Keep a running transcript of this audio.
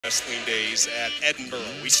wrestling days at Edinburgh.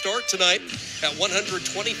 We start tonight at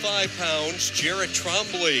 125 pounds. Jarrett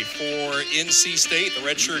Trombley for NC State, the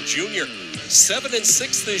redshirt junior.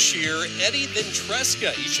 7-6 this year. Eddie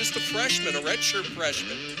Ventresca, he's just a freshman, a redshirt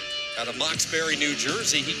freshman. Out of Moxbury, New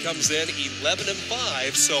Jersey, he comes in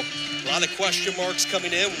 11-5. So a lot of question marks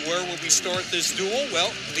coming in. Where will we start this duel?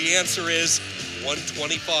 Well, the answer is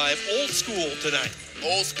 125. Old school tonight.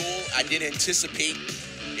 Old school. I didn't anticipate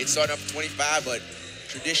it starting up at 25, but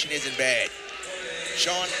tradition isn't bad.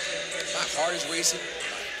 Sean, my heart is racing.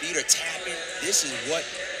 My feet are tapping. This is what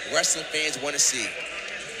wrestling fans want to see.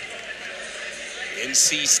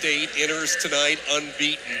 NC State enters tonight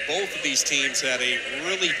unbeaten. Both of these teams had a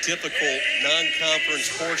really difficult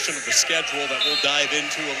non-conference portion of the schedule that we'll dive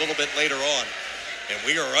into a little bit later on. And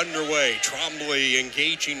we are underway. Trombley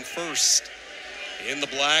engaging first in the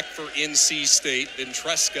black for NC State.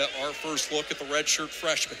 Ventresca, our first look at the redshirt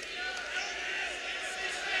freshman.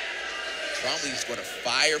 Trombley's going to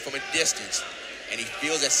fire from a distance, and he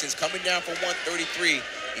feels that since coming down from 133,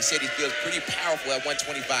 he said he feels pretty powerful at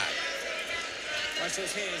 125. Watch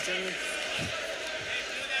those hands, gentlemen.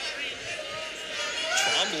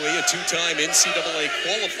 Trombley, a two-time NCAA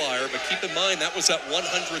qualifier, but keep in mind that was at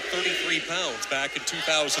 133 pounds back in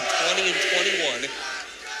 2020 and 21.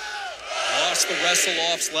 Lost the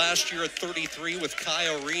wrestle-offs last year at 33 with Kai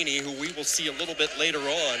Arini, who we will see a little bit later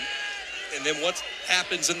on. And then what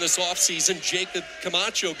happens in this offseason, Jacob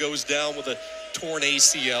Camacho goes down with a torn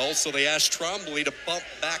ACL, so they asked Trombley to bump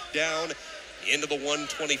back down into the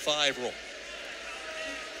 125 role.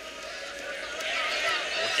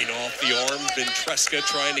 Working off the arm, Ventresca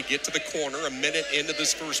trying to get to the corner a minute into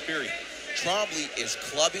this first period. Trombley is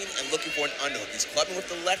clubbing and looking for an underhook. He's clubbing with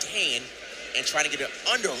the left hand and trying to get an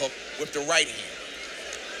underhook with the right hand.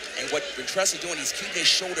 And what Ventresca is doing, he's keeping his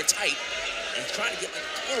shoulder tight and trying to get like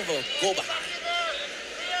a little of a go behind.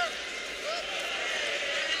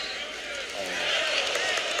 Oh.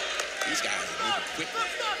 These guys are moving quickly.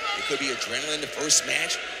 It could be adrenaline in the first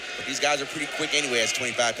match, but these guys are pretty quick anyway as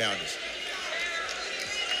 25-pounders.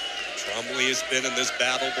 Trombley has been in this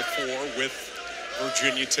battle before with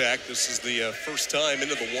Virginia Tech. This is the first time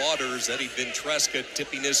into the waters. Eddie Ventresca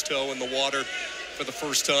tipping his toe in the water for the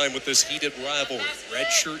first time with this heated rivalry.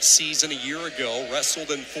 Redshirt season a year ago, wrestled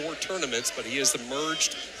in 4 tournaments, but he has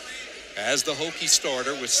emerged as the Hokie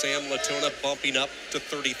starter with Sam Latona bumping up to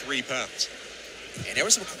 33 pounds. And there were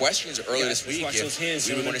some questions earlier this week if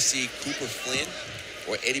we were going to see Cooper Flynn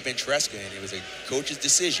or Eddie Ventresca, and it was a coach's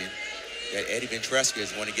decision that Eddie Ventresca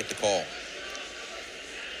is going to get the call.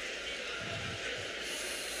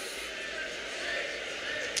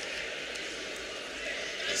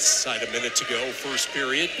 Inside a minute to go, first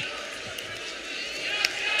period.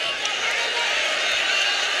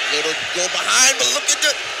 Little go behind, but look at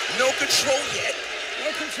the no control yet.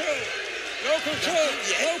 No control. No control.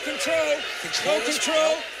 No control. Control. No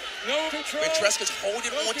control. No control. Ventresca's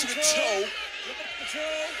holding onto the toe.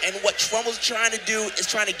 And what Trombley's trying to do is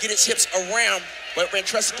trying to get his hips around, but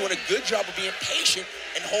Ventresca's doing a good job of being patient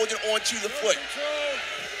and holding onto the foot.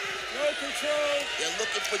 No control. They're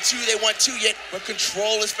looking for 2. They want 2 yet, but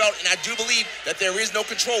control is felt, and I do believe that there is no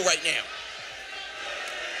control right now.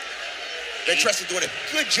 Ventresca's doing a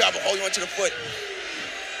good job of holding onto the foot.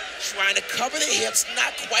 Trying to cover the hips,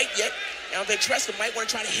 not quite yet. Now Ventresca might want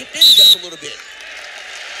to try to hip in just a little bit.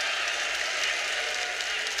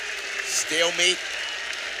 Stalemate.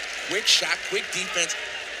 Quick shot, quick defense.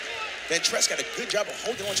 Ventresca got a good job of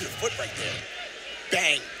holding onto the foot right there.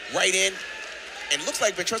 Bang, right in. And it looks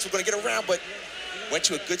like Ventresca was going to get around, but went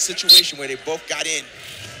to a good situation where they both got in.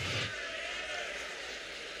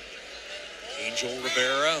 Angel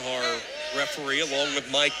Rivera, our referee, along with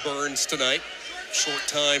Mike Burns tonight. Short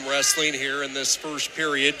time wrestling here in this first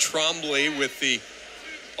period. Trombley with the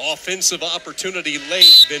offensive opportunity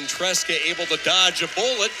late. Ventresca able to dodge a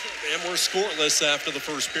bullet, and we're scoreless after the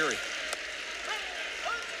first period.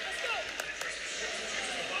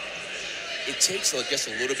 It takes just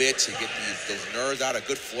a little bit to get those nerves out. A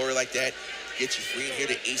good flurry like that gets you free. And here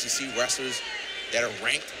the ACC wrestlers that are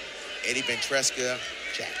ranked: Eddie Ventresca,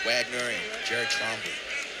 Jack Wagner, and Jarrett Trombley.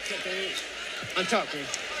 On top, man.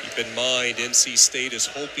 Keep in mind, NC State is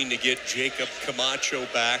hoping to get Jacob Camacho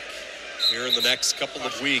back here in the next couple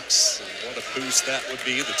of weeks. And what a boost that would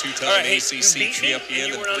be. The two-time ACC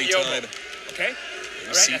champion and 3-time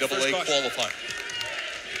NCAA qualifier.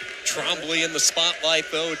 Trombley in the spotlight,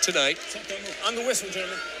 though, tonight. On the whistle,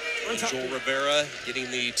 gentlemen. Angel Rivera getting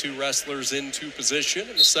the 2 wrestlers into position,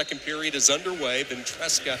 and the second period is underway.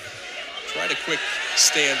 Ventresca tried a quick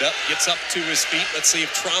stand up, gets up to his feet. Let's see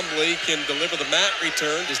if Trombley can deliver the mat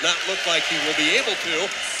return. Does not look like he will be able to.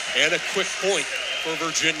 And a quick point for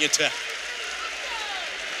Virginia Tech.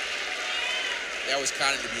 That was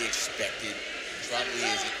kind of to be expected.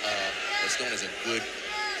 Trombley is what's known as a good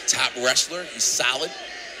top wrestler. He's solid,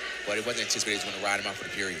 but it wasn't anticipated he was going to ride him out for the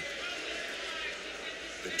period.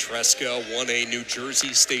 Ventresca won a New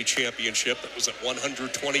Jersey state championship that was at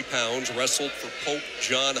 120 pounds, wrestled for Pope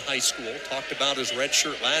John High School. Talked about his red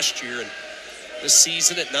shirt last year, and this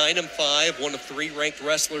season at 9-5, one of 3 ranked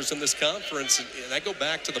wrestlers in this conference. And I go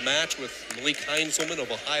back to the match with Malik Heinzelman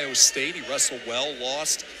of Ohio State. He wrestled well,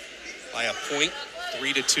 lost by a point,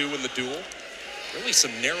 3-2 in the duel. Really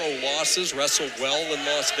some narrow losses, wrestled well in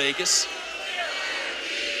Las Vegas.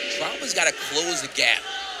 Trombley's got to close the gap.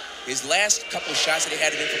 His last couple of shots that he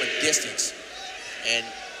had him in from a distance. And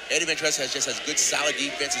Eddie Ventresca just has good, solid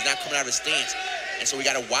defense. He's not coming out of his stance. And so we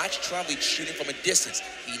got to watch Trombley shooting from a distance.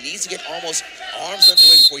 He needs to get almost arm's length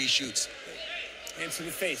away before he shoots. Hands to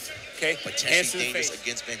the face. Okay, potentially dangerous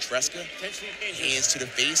against Ventresca. Hands to the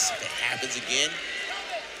face. If it happens again,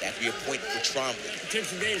 that could be a point for Trombley.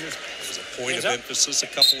 Potentially dangerous. It was a point of emphasis a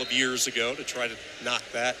couple of years ago to try to knock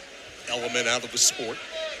that element out of the sport.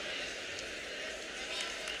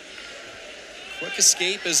 Quick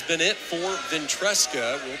escape has been it for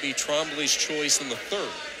Ventresca. Will be Trombley's choice in the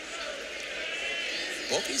 3rd.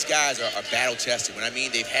 Both these guys are battle-tested. When I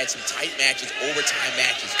mean they've had some tight matches, overtime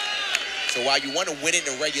matches. So while you want to win it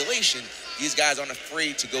in regulation, these guys aren't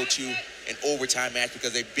afraid to go to an overtime match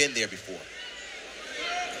because they've been there before.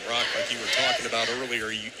 Rock, like you were talking about earlier,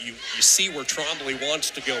 you see where Trombley wants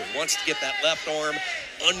to go. He wants to get that left arm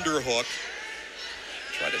underhook,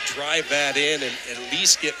 try to drive that in and at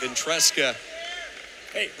least get Ventresca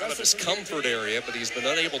out of his comfort area, but he's been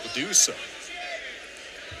unable to do so.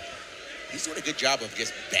 He's doing a good job of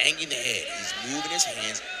just banging the head. He's moving his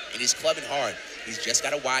hands, and he's clubbing hard. He's just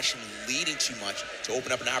got to watch him leading too much to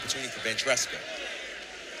open up an opportunity for Ventresca.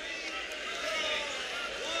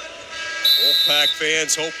 Wolfpack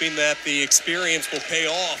fans hoping that the experience will pay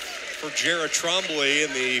off for Jarrett Trombley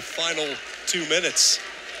in the final 2 minutes.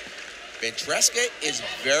 Ventresca is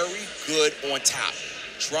very good on top.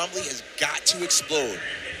 Trombley has got to explode. All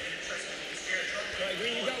right,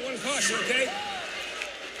 Green, you got one caution, okay?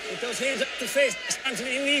 With those hands up the face, it's time to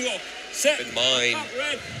be illegal. Set. Keep in mind, up,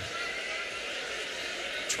 red.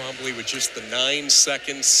 Trombley with just the 9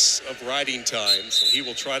 seconds of riding time, so he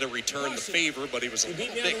will try to return the favor, but he was a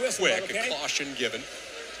little bit quick. Okay? A caution given.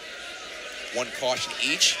 1 caution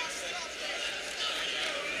each.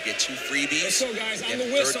 You get 2 freebies. Let's go, guys. And On then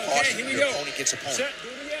the whistle, third okay? caution, Here we your go. opponent gets a point. Set. Do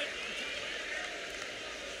it again.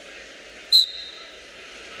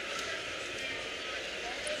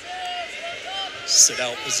 Sit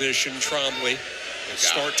out position, Trombley will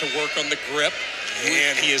start to work on the grip,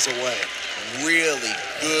 and he is away. Really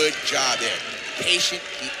good job there. Patient.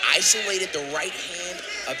 He isolated the right hand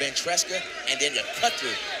of Ventresca and then the cut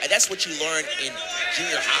through. And that's what you learn in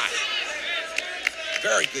junior high.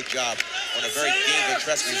 Very good job on a very game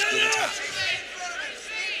Ventresca who's good on top.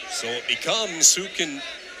 So it becomes who can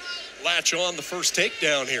latch on the first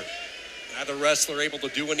takedown here. Neither wrestler able to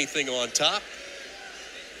do anything on top.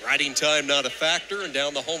 Riding time not a factor, and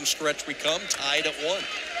down the home stretch we come, tied at 1.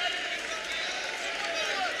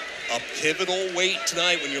 A pivotal weight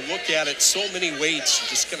tonight. When you look at it, so many weights, you're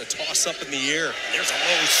just going to toss up in the air. There's a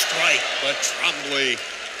low strike, but Trombley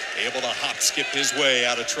able to hop skip his way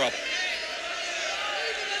out of trouble.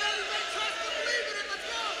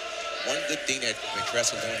 One good thing that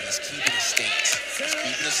Ventresca is doing is keeping his stance. He's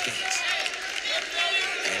keeping his stance.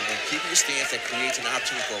 And when keeping your stance, that creates an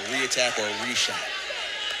opportunity for a re-attack or a re-shot.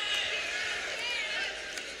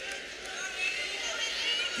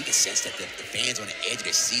 You can sense that the fans on the edge of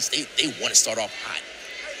their seats, they want to start off hot.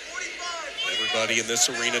 Everybody in this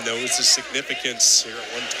arena knows the significance here at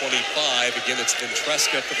 125. Again, it's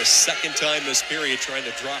Ventresca for the 2nd time this period trying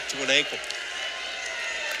to drop to an ankle.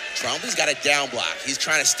 Trombley's got a down block. He's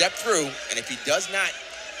trying to step through, and if he doesn't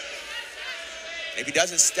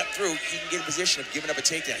step through, he can get in a position of giving up a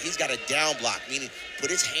takedown. He's got a down block, meaning put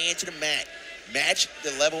his hand to the mat, match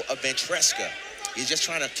the level of Ventresca. He's just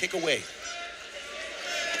trying to kick away.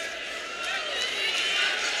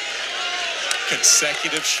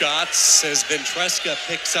 Consecutive shots as Ventresca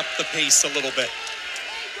picks up the pace a little bit.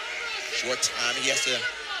 Short time, he has to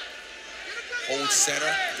hold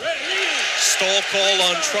center. Stall call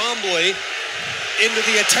on Trombley. Into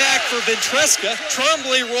the attack for Ventresca.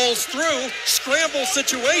 Trombley rolls through. Scramble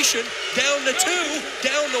situation. Down to 2,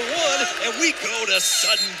 down to 1, and we go to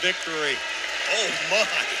sudden victory. Oh my.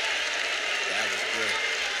 That was good.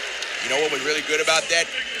 You know what was really good about that?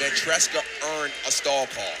 Ventresca earned a stall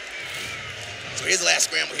call. So here's the last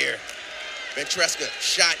scramble here. Ventresca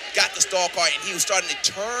shot, got the stall call, and he was starting to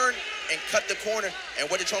turn and cut the corner. And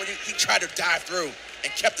what did Trombley do? He tried to dive through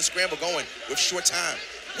and kept the scramble going with short time.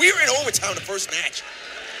 We were in overtime the first match.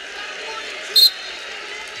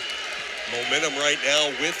 Momentum right now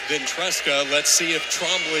with Ventresca. Let's see if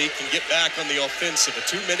Trombley can get back on the offensive. A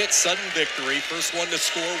 2-minute sudden victory. First one to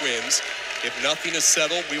score wins. If nothing is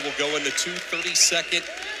settled, we will go into 2 30-second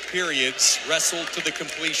periods, wrestled to the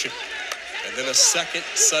completion. And then a second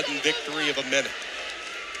sudden victory of a minute.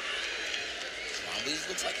 Trombley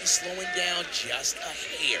looks like he's slowing down just a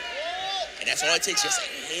hair. And that's all it takes, just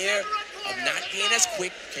a hair of not being as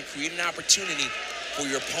quick can create an opportunity for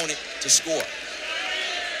your opponent to score.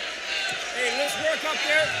 Hey, let's work up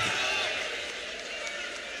there.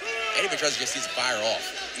 Eddie Ventresca just needs to fire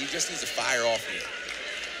off. He just needs to fire off here.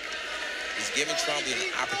 He's giving Trombley an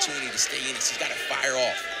opportunity to stay in. He's got to fire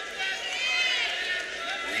off.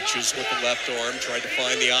 Reaches with the left arm, tried to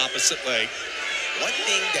find the opposite leg. One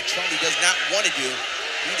thing that Trombley does not want to do,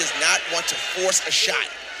 he does not want to force a shot.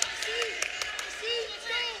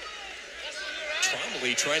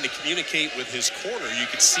 Trombley trying to communicate with his corner. You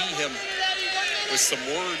could see him with some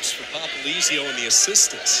words for Papalizio and the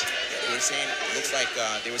assistants. Yeah, they were saying, it looks like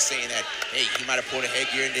they were saying that, hey, he might have pulled a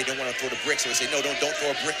headgear and they didn't want to throw the brick. So they say, no, don't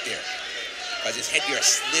throw a brick there. Because his headgear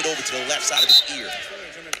slid over to the left side of his ear.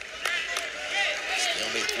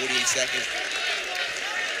 Still made 48 seconds.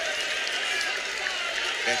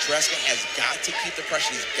 Ventresca has got to keep the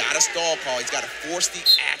pressure. He's got to stall call. He's got to force the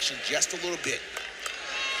action just a little bit.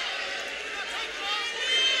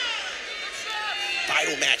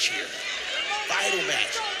 Vital match here. Vital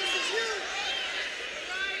match.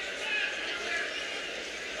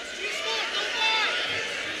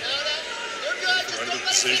 Under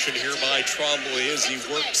position here by Trombley as he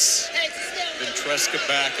works Ventresca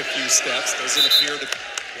back a few steps. Doesn't appear to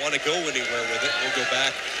want to go anywhere with it. We'll go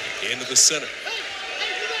back into the center.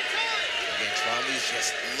 Again, Trombley's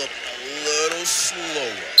just looked a little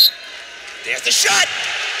slower. There's the shot.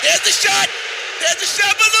 There's the shot. There's the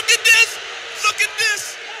shot. But look at this. Look at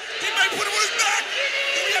this. He might put him on his back.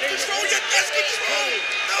 Do we have control yet? There's control.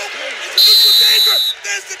 No. It's a neutral danger.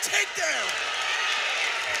 There's the takedown.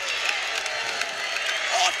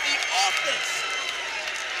 Off the offense.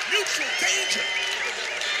 Neutral danger.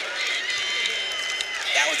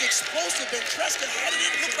 That was explosive. Ventresca had it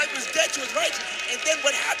in. Looked like it was dead to his right. And then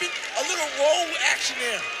what happened? A little roll action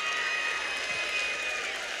there.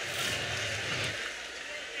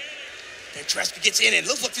 Ventresca gets in and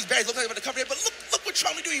looks like these barriers look like they're about to cover it, but look what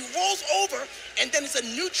Trombley do. He rolls over, and then it's a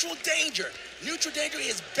neutral danger. Neutral danger.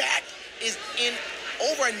 His back is in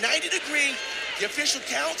over a 90-degree. The official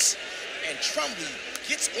counts, and Trombley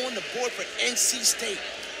gets on the board for NC State.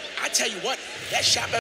 I tell you what, that shot